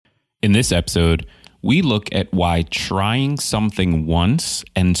In this episode, we look at why trying something once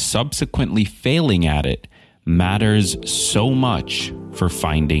and subsequently failing at it matters so much for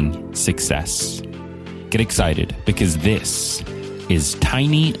finding success. Get excited because this is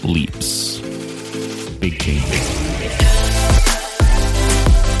Tiny Leaps, Big Changes.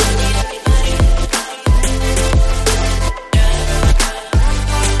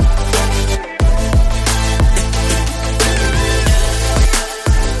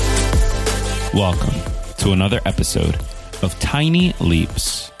 Welcome to another episode of Tiny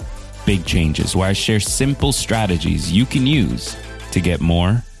Leaps, Big Changes, where I share simple strategies you can use to get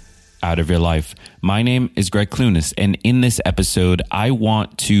more out of your life. My name is Greg Clunas, and in this episode, I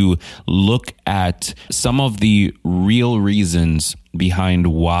want to look at some of the real reasons behind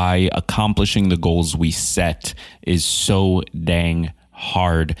why accomplishing the goals we set is so dang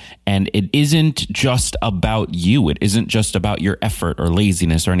hard. And it isn't just about you. It isn't just about your effort or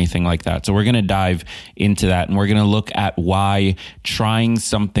laziness or anything like that. So we're going to dive into that, and we're going to look at why trying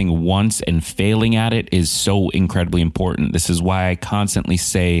something once and failing at it is so incredibly important. This is why I constantly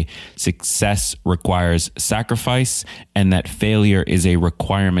say success requires sacrifice and that failure is a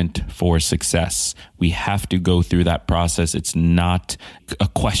requirement for success. We have to go through that process. It's not a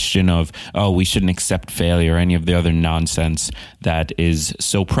question of, oh, we shouldn't accept failure or any of the other nonsense that is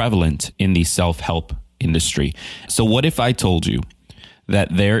so prevalent in the self-help industry. So what if I told you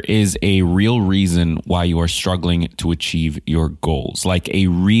that there is a real reason why you are struggling to achieve your goals, like a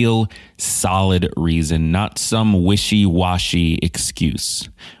real solid reason, not some wishy-washy excuse?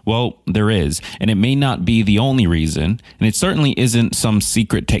 Well, there is, and it may not be the only reason, and it certainly isn't some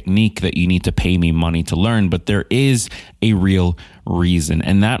secret technique that you need to pay me money to learn, but there is a real reason,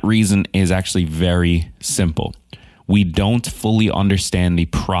 and that reason is actually very simple. We don't fully understand the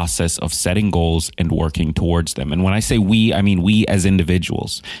process of setting goals and working towards them. And when I say we, I mean we as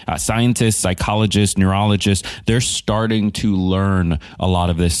individuals. Scientists, psychologists, neurologists, they're starting to learn a lot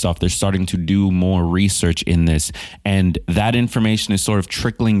of this stuff. They're starting to do more research in this. And that information is sort of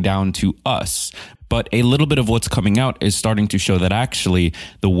trickling down to us. But a little bit of what's coming out is starting to show that actually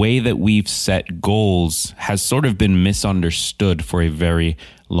the way that we've set goals has sort of been misunderstood for a very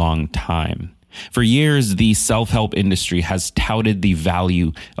long time. For years, the self-help industry has touted the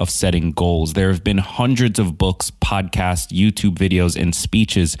value of setting goals. There have been hundreds of books, podcasts, YouTube videos, and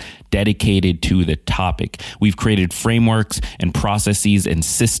speeches dedicated to the topic. We've created frameworks and processes and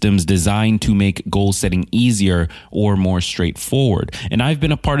systems designed to make goal setting easier or more straightforward. And I've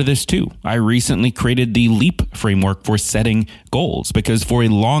been a part of this too. I recently created the LEAP framework for setting goals because for a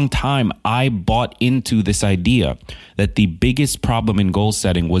long time, I bought into this idea that the biggest problem in goal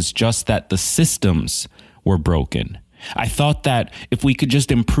setting was just that the systems were broken. I thought that if we could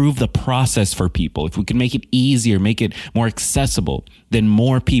just improve the process for people, if we could make it easier, make it more accessible, then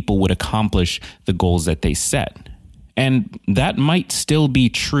more people would accomplish the goals that they set. And that might still be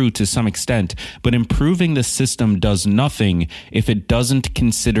true to some extent, but improving the system does nothing if it doesn't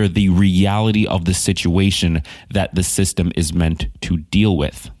consider the reality of the situation that the system is meant to deal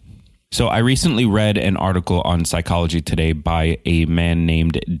with. So I recently read an article on Psychology Today by a man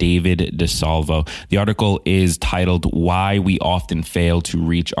named David DeSalvo. The article is titled Why We Often Fail to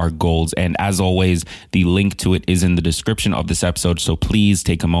Reach Our Goals. And as always, the link to it is in the description of this episode. So please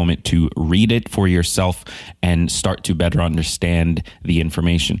take a moment to read it for yourself and start to better understand the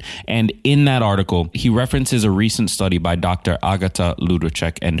information. And in that article, he references a recent study by Dr. Agata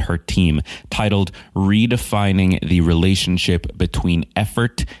Ludwicek and her team titled Redefining the Relationship Between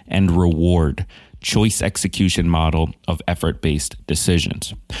Effort and Reward, Choice Execution Model of Effort-Based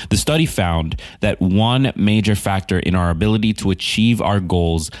Decisions. The study found that one major factor in our ability to achieve our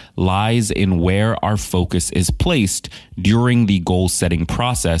goals lies in where our focus is placed during the goal-setting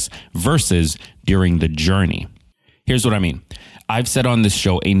process versus during the journey. Here's what I mean. I've said on this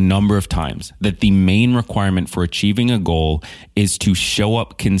show a number of times that the main requirement for achieving a goal is to show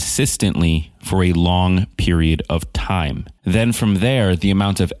up consistently for a long period of time. Then from there, the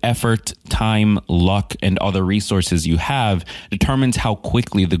amount of effort, time, luck, and other resources you have determines how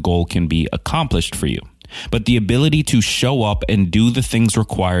quickly the goal can be accomplished for you. But the ability to show up and do the things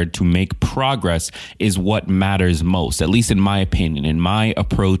required to make progress is what matters most, at least in my opinion, in my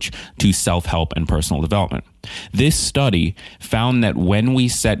approach to self-help and personal development. This study found that when we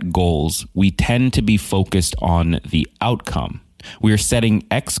set goals, we tend to be focused on the outcome. We are setting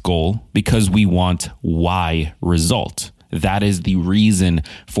X goal because we want Y result. That is the reason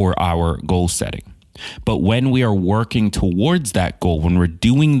for our goal setting. But when we are working towards that goal, when we're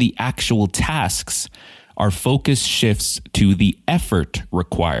doing the actual tasks, our focus shifts to the effort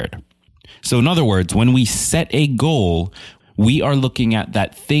required. So in other words, when we set a goal, We are looking at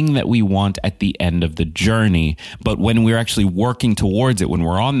that thing that we want at the end of the journey. But when we're actually working towards it, when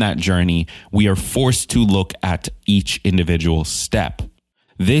we're on that journey, we are forced to look at each individual step.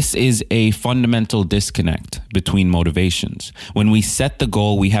 This is a fundamental disconnect between motivations. When we set the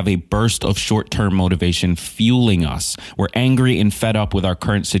goal, we have a burst of short-term motivation fueling us. We're angry and fed up with our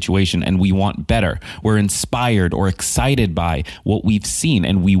current situation and we want better. We're inspired or excited by what we've seen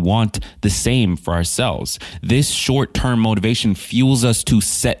and we want the same for ourselves. This short-term motivation fuels us to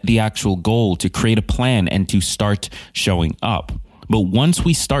set the actual goal, to create a plan, and to start showing up. But once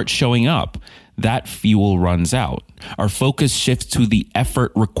we start showing up, that fuel runs out. Our focus shifts to the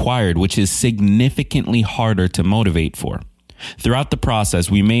effort required, which is significantly harder to motivate for. Throughout the process,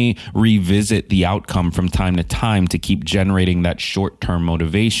 we may revisit the outcome from time to time to keep generating that short-term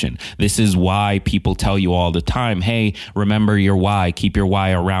motivation. This is why people tell you all the time, hey, remember your why, keep your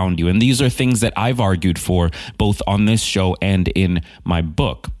why around you. And these are things that I've argued for both on this show and in my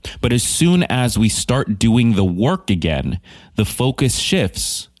book. But as soon as we start doing the work again, the focus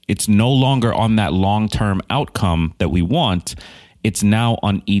shifts. It's no longer on that long-term outcome that we want. It's now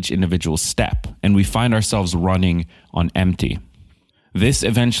on each individual step, and we find ourselves running on empty. This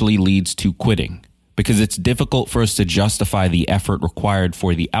eventually leads to quitting because it's difficult for us to justify the effort required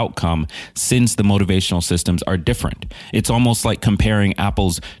for the outcome since the motivational systems are different. It's almost like comparing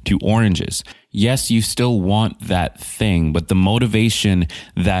apples to oranges. Yes, you still want that thing, but the motivation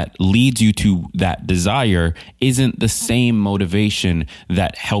that leads you to that desire isn't the same motivation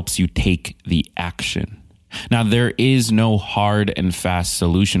that helps you take the action. Now, there is no hard and fast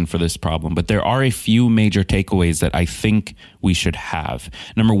solution for this problem, but there are a few major takeaways that I think we should have.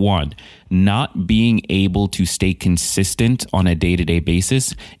 Number one, not being able to stay consistent on a day-to-day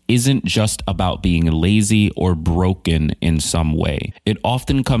basis isn't just about being lazy or broken in some way. It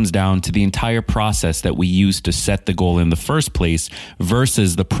often comes down to the entire process that we use to set the goal in the first place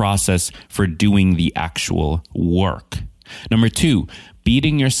versus the process for doing the actual work. Number two,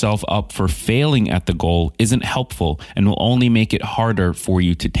 beating yourself up for failing at the goal isn't helpful and will only make it harder for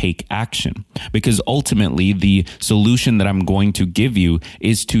you to take action. Because ultimately, the solution that I'm going to give you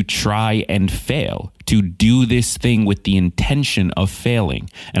is to try and fail, to do this thing with the intention of failing.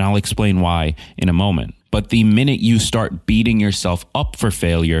 And I'll explain why in a moment. But the minute you start beating yourself up for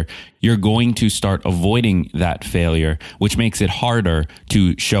failure, you're going to start avoiding that failure, which makes it harder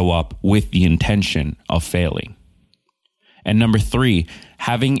to show up with the intention of failing. And number three,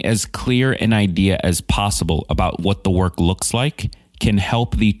 having as clear an idea as possible about what the work looks like can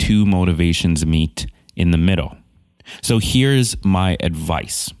help the two motivations meet in the middle. So here's my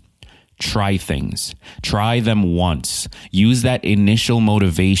advice. Try things. Try them once. Use that initial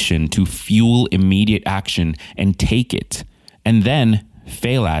motivation to fuel immediate action and take it. And then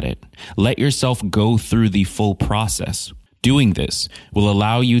fail at it. Let yourself go through the full process. Doing this will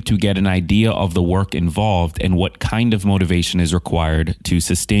allow you to get an idea of the work involved and what kind of motivation is required to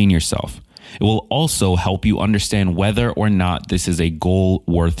sustain yourself. It will also help you understand whether or not this is a goal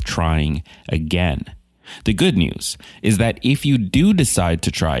worth trying again. The good news is that if you do decide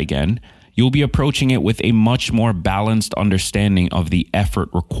to try again, you'll be approaching it with a much more balanced understanding of the effort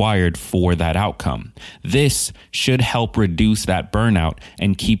required for that outcome. This should help reduce that burnout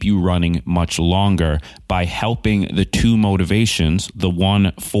and keep you running much longer by helping the two motivations, the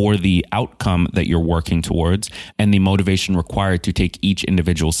one for the outcome that you're working towards and the motivation required to take each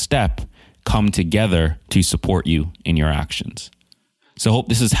individual step, come together to support you in your actions. So I hope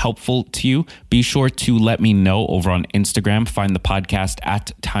this is helpful to you. Be sure to let me know over on Instagram. Find the podcast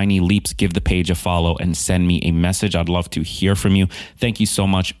at Tiny Leaps. Give the page a follow and send me a message. I'd love to hear from you. Thank you so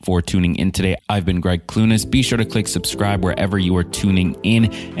much for tuning in today. I've been Greg Clunas. Be sure to click subscribe wherever you are tuning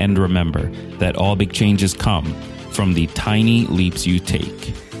in. And remember that all big changes come from the tiny leaps you take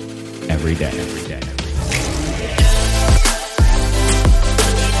every day.